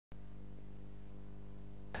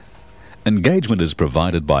Engagement is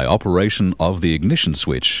provided by operation of the ignition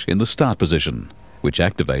switch in the start position, which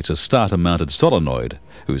activates a starter-mounted solenoid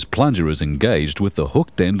whose plunger is engaged with the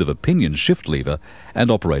hooked end of a pinion shift lever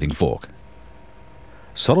and operating fork.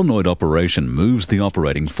 Solenoid operation moves the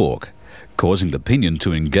operating fork, causing the pinion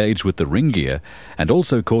to engage with the ring gear, and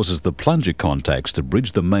also causes the plunger contacts to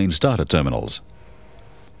bridge the main starter terminals.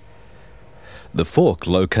 The fork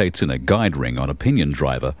locates in a guide ring on a pinion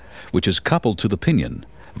driver, which is coupled to the pinion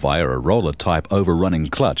via a roller-type overrunning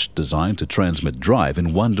clutch designed to transmit drive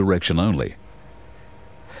in one direction only.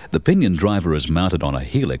 The pinion driver is mounted on a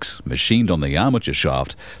helix machined on the armature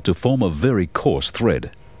shaft to form a very coarse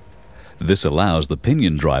thread. This allows the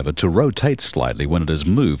pinion driver to rotate slightly when it is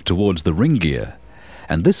moved towards the ring gear,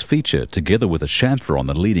 and this feature, together with a chamfer on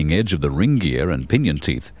the leading edge of the ring gear and pinion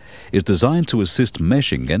teeth, is designed to assist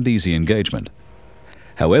meshing and easy engagement.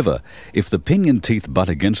 However, if the pinion teeth butt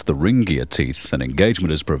against the ring gear teeth and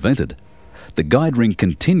engagement is prevented, the guide ring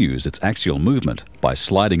continues its axial movement by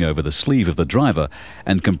sliding over the sleeve of the driver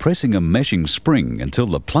and compressing a meshing spring until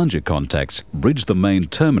the plunger contacts bridge the main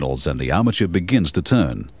terminals and the armature begins to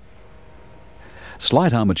turn.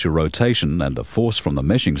 Slight armature rotation and the force from the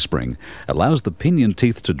meshing spring allows the pinion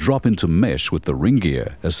teeth to drop into mesh with the ring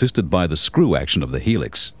gear, assisted by the screw action of the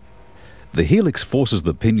helix. The helix forces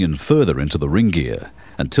the pinion further into the ring gear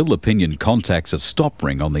until the pinion contacts a stop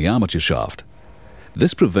ring on the armature shaft.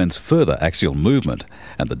 This prevents further axial movement,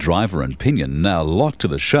 and the driver and pinion now lock to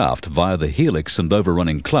the shaft via the helix and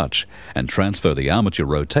overrunning clutch and transfer the armature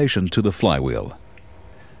rotation to the flywheel.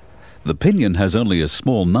 The pinion has only a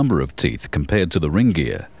small number of teeth compared to the ring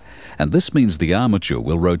gear, and this means the armature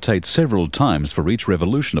will rotate several times for each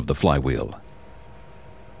revolution of the flywheel.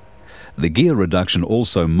 The gear reduction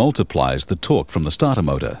also multiplies the torque from the starter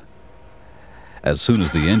motor. As soon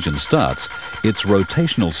as the engine starts, its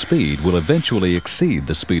rotational speed will eventually exceed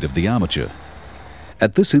the speed of the armature.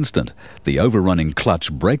 At this instant, the overrunning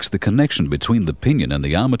clutch breaks the connection between the pinion and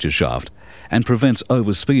the armature shaft and prevents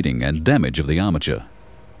overspeeding and damage of the armature.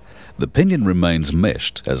 The pinion remains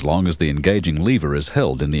meshed as long as the engaging lever is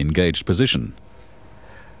held in the engaged position.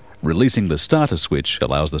 Releasing the starter switch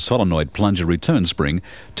allows the solenoid plunger return spring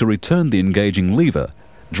to return the engaging lever,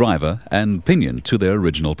 driver, and pinion to their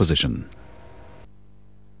original position.